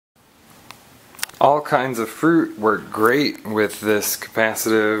All kinds of fruit work great with this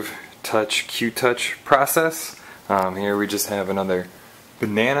capacitive touch Q-Touch process. Here we just have another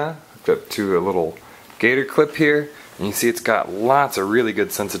banana hooked up to a little gator clip here, and you see it's got lots of really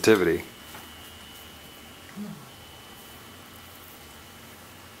good sensitivity.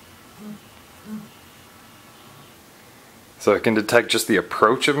 So it can detect just the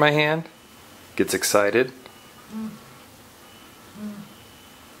approach of my hand, gets excited,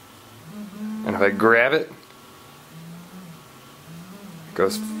 and if I grab it, it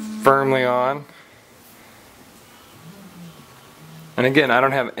goes firmly on. And again, I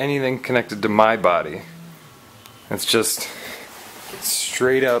don't have anything connected to my body. It's just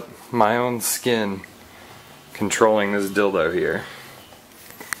straight up my own skin controlling this dildo here.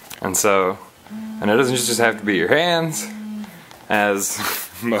 And it doesn't just have to be your hands, as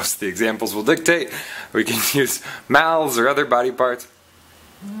most of the examples will dictate. We can use mouths or other body parts.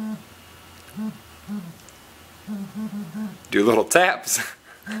 Do little taps.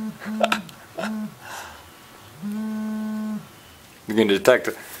 You can detect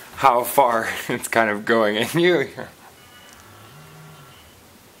how far it's kind of going in you.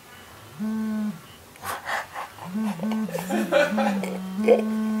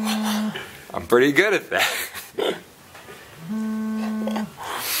 I'm pretty good at that.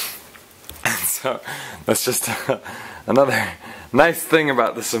 So that's just another nice thing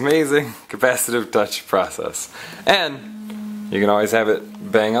about this amazing capacitive touch process. And you can always have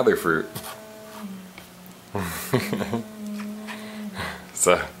it bang other fruit.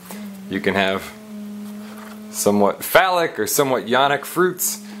 So you can have somewhat phallic or somewhat yonic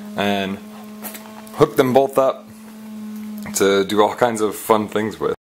fruits and hook them both up to do all kinds of fun things with.